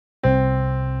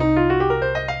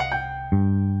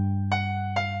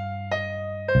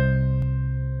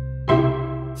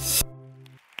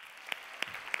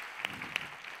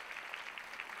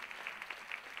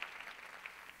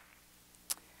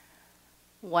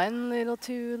One little,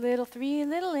 two little, three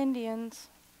little Indians.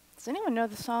 Does anyone know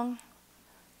the song?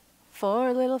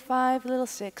 Four little, five little,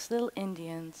 six little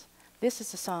Indians. This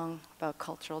is a song about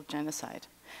cultural genocide.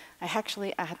 I had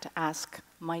to ask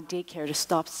my daycare to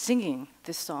stop singing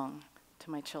this song to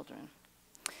my children.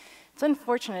 It's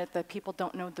unfortunate that people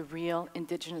don't know the real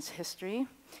Indigenous history.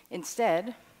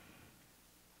 Instead,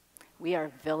 we are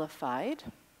vilified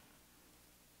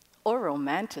or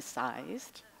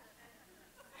romanticized,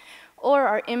 or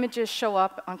our images show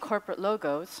up on corporate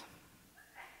logos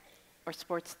or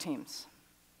sports teams.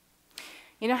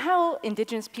 You know how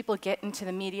Indigenous people get into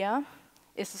the media?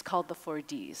 This is called the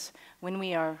 4Ds, when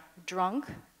we are drunk,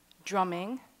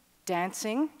 drumming,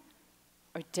 dancing,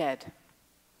 or dead.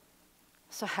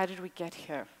 So how did we get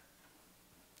here?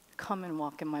 Come and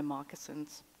walk in my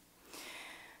moccasins.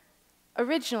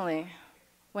 Originally,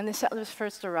 when the settlers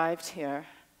first arrived here,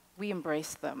 we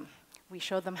embraced them. We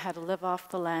showed them how to live off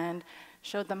the land,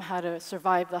 showed them how to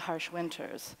survive the harsh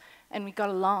winters, and we got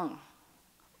along.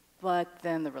 But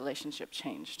then the relationship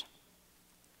changed.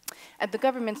 And the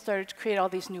government started to create all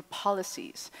these new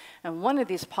policies. And one of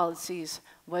these policies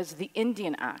was the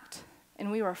Indian Act. And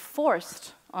we were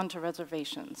forced onto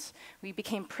reservations. We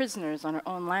became prisoners on our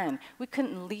own land. We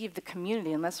couldn't leave the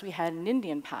community unless we had an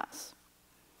Indian pass.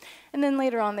 And then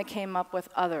later on, they came up with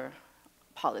other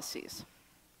policies,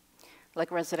 like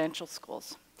residential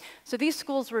schools. So these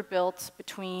schools were built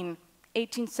between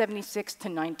 1876 to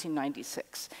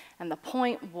 1996. And the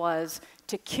point was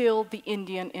to kill the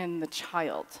Indian in the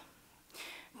child.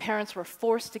 Parents were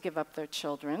forced to give up their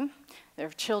children. Their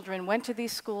children went to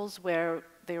these schools where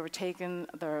they were taken,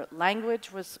 their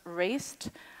language was erased,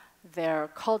 their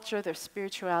culture, their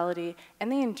spirituality, and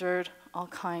they endured all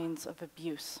kinds of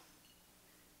abuse.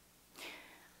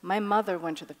 My mother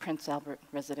went to the Prince Albert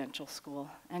Residential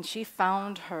School, and she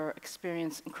found her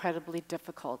experience incredibly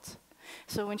difficult.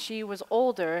 So when she was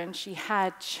older and she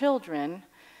had children,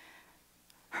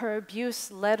 her abuse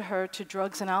led her to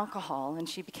drugs and alcohol, and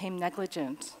she became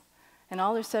negligent. And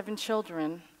all her 7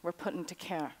 children were put into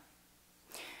care.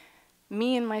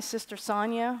 Me and my sister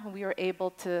Sonia, we were able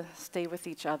to stay with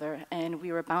each other, and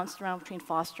we were bounced around between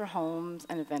foster homes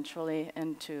and eventually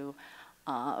into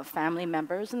family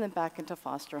members, and then back into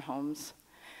foster homes.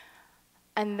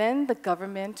 And then the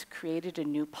government created a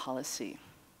new policy,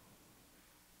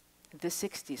 the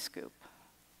 60 scoop.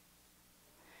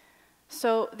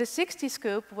 So the 60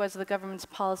 scoop was the government's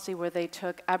policy where they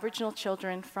took Aboriginal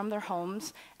children from their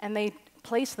homes and they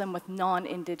placed them with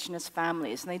non-Indigenous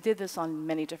families. And they did this on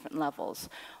many different levels.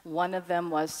 One of them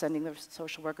was sending the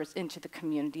social workers into the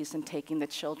communities and taking the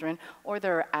children. Or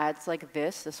there are ads like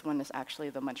this. This one is actually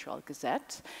the Montreal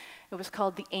Gazette. It was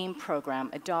called the AIM program,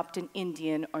 Adopt an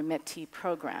Indian or Métis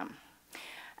program.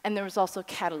 And there was also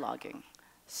cataloging.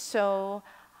 So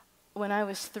when I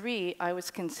was 3, I was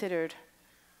considered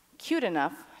cute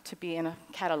enough to be in a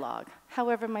catalog.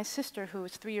 However, my sister, who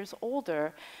was 3 years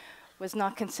older, was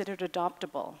not considered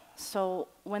adoptable. So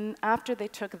after they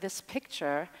took this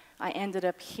picture, I ended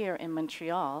up here in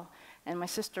Montreal, and my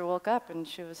sister woke up and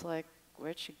she was like,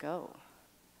 where'd she go?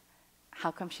 How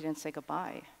come she didn't say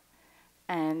goodbye?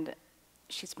 And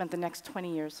she spent the next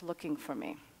 20 years looking for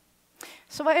me.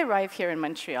 So I arrive here in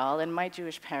Montreal, and my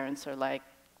Jewish parents are like,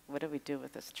 what do we do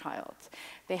with this child?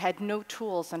 They had no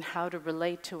tools on how to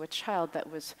relate to a child that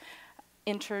was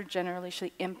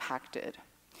intergenerationally impacted.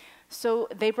 So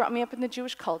they brought me up in the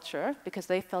Jewish culture because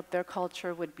they felt their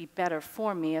culture would be better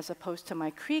for me as opposed to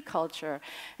my Cree culture.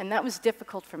 And that was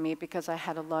difficult for me because I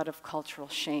had a lot of cultural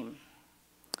shame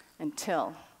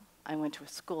until I went to a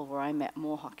school where I met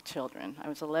Mohawk children. I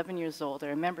was 11 years old. I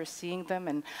remember seeing them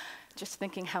and just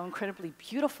thinking how incredibly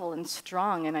beautiful and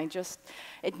strong, and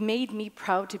it made me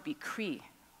proud to be Cree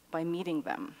by meeting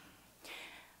them.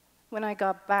 When I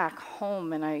got back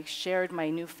home and I shared my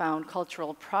newfound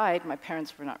cultural pride, my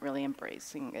parents were not really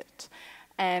embracing it.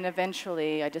 And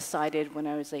eventually I decided when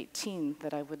I was 18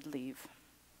 that I would leave.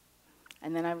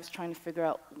 And then I was trying to figure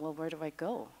out, well, where do I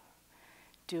go?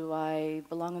 Do I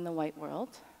belong in the white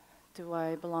world? Do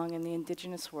I belong in the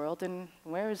Indigenous world? And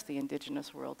where is the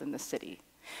Indigenous world in the city?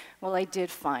 Well, I did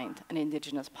find an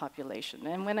Indigenous population.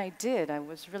 And when I did, I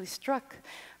was really struck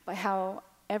by how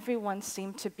everyone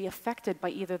seemed to be affected by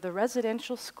either the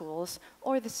residential schools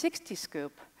or the 60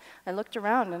 scoop. I looked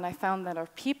around and I found that our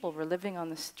people were living on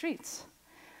the streets.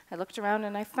 I looked around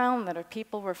and I found that our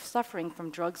people were suffering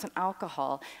from drugs and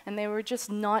alcohol, and they were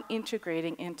just not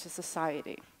integrating into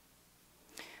society.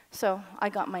 So I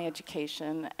got my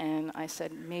education and I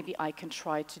said, maybe I can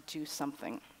try to do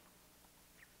something.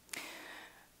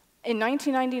 In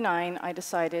 1999, I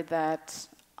decided that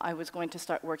I was going to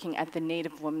start working at the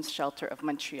Native Women's Shelter of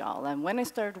Montreal. And when I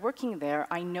started working there,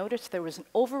 I noticed there was an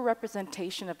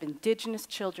overrepresentation of Indigenous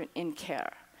children in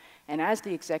care. And as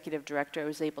the executive director, I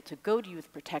was able to go to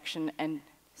Youth Protection and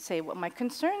say what my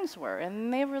concerns were.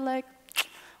 And they were like,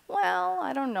 well,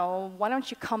 I don't know, why don't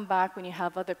you come back when you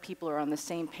have other people who are on the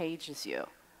same page as you?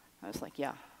 I was like,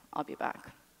 yeah, I'll be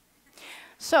back.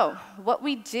 So what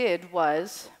we did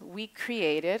was we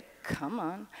created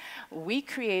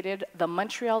the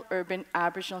Montreal Urban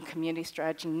Aboriginal Community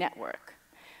Strategy Network.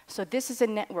 So this is a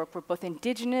network where both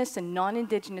Indigenous and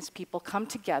non-Indigenous people come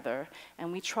together,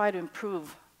 and we try to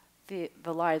improve the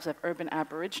lives of urban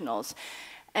Aboriginals.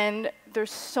 And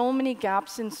there's so many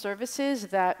gaps in services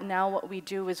that now what we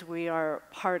do is we are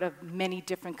part of many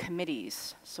different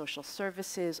committees: social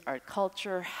services, art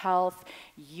culture, health,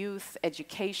 youth,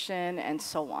 education, and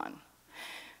so on.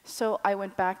 So I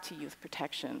went back to Youth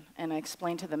Protection, and I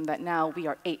explained to them that now we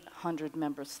are 800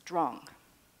 members strong.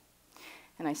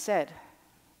 And I said,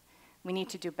 we need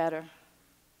to do better.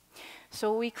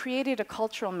 So we created a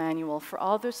cultural manual for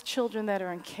all those children that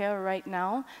are in care right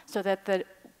now, so that the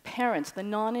parents, the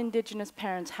non-Indigenous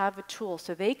parents, have a tool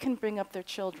so they can bring up their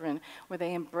children where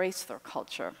they embrace their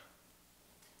culture.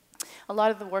 A lot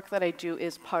of the work that I do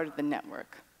is part of the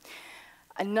network.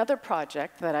 Another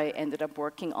project that I ended up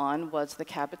working on was the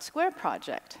Cabot Square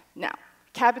project. Now,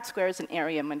 Cabot Square is an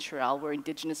area in Montreal where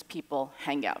Indigenous people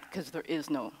hang out because there is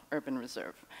no urban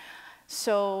reserve.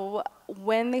 So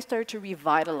when they started to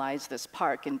revitalize this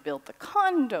park and build the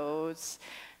condos,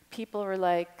 people were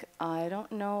like, I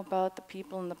don't know about the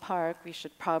people in the park, we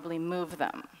should probably move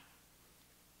them.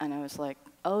 And I was like,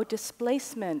 oh,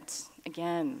 displacement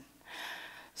again.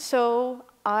 So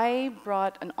I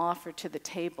brought an offer to the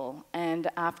table, and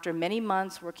after many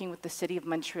months working with the City of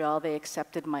Montreal, they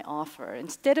accepted my offer.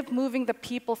 Instead of moving the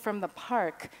people from the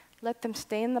park, let them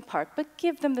stay in the park, but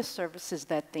give them the services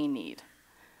that they need.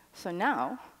 So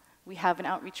now we have an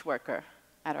outreach worker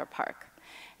at our park,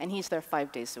 and he's there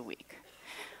 5 days a week.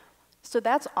 So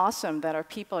that's awesome that our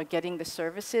people are getting the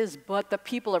services, but the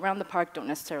people around the park don't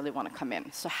necessarily want to come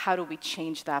in. So how do we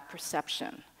change that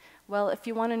perception? Well, if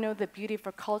you want to know the beauty of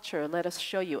our culture, let us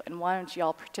show you, and why don't you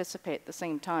all participate at the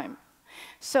same time?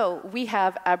 So we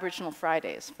have Aboriginal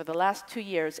Fridays. For the last 2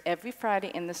 years, every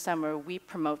Friday in the summer, we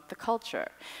promote the culture.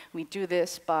 We do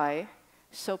this by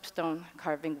soapstone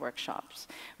carving workshops.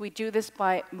 We do this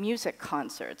by music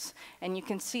concerts, and you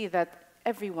can see that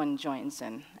everyone joins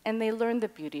in, and they learn the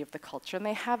beauty of the culture, and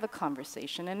they have a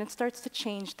conversation, and it starts to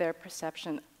change their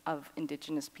perception of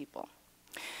Indigenous people.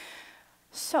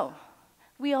 So,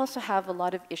 we also have a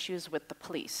lot of issues with the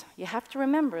police. You have to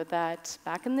remember that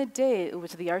back in the day, it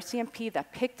was the RCMP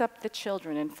that picked up the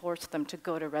children and forced them to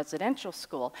go to residential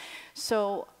school.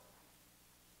 So,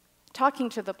 talking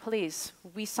to the police,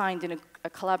 we signed a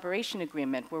collaboration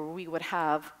agreement where we would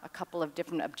have a couple of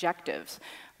different objectives.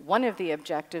 One of the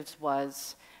objectives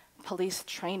was police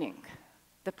training.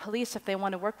 The police, if they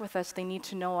want to work with us, they need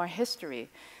to know our history.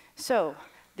 So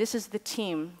this is the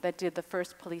team that did the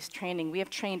first police training. We have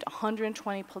trained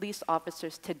 120 police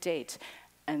officers to date,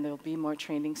 and there will be more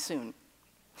training soon.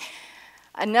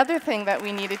 Another thing that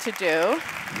we needed to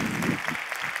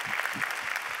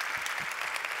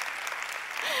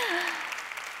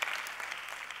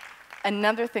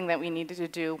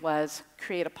do was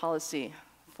create a policy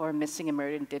for missing and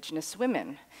murdered Indigenous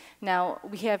women. Now,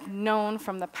 we have known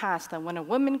from the past that when a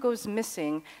woman goes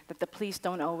missing, that the police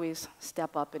don't always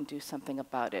step up and do something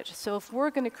about it. So if we're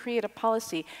going to create a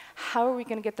policy, how are we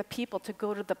going to get the people to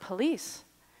go to the police?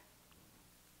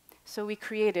 So we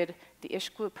created the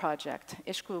Ishkwu project.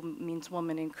 Ishkwu means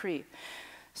woman in Cree.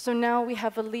 So now we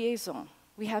have a liaison.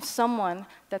 We have someone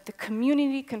that the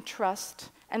community can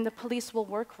trust and the police will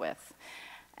work with.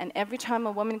 And every time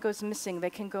a woman goes missing, they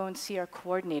can go and see our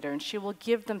coordinator, and she will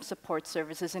give them support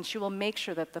services, and she will make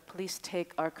sure that the police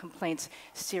take our complaints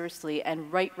seriously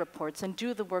and write reports and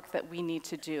do the work that we need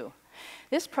to do.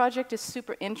 This project is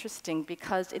super interesting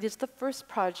because it is the first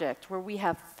project where we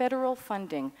have federal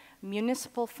funding,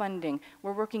 municipal funding.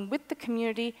 We're working with the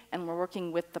community and we're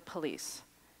working with the police.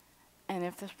 And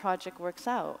if this project works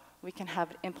out, we can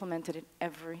have it implemented in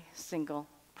every single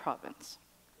province.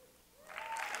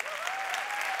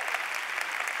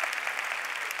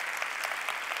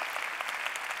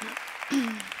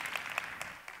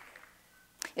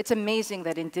 It's amazing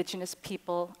that Indigenous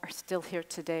people are still here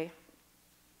today.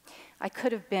 I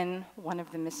could have been one of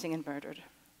the missing and murdered.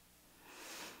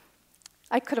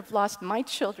 I could have lost my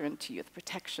children to youth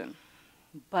protection,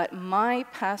 but my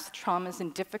past traumas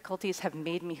and difficulties have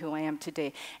made me who I am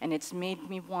today, and it's made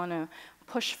me want to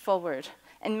push forward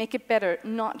and make it better,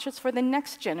 not just for the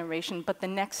next generation, but the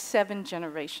next 7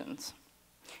 generations.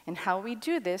 And how we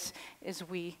do this is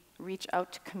we reach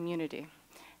out to community,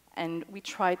 and we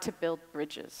try to build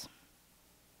bridges.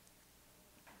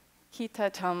 Ki ta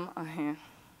tam ahe.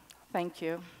 Thank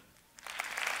you.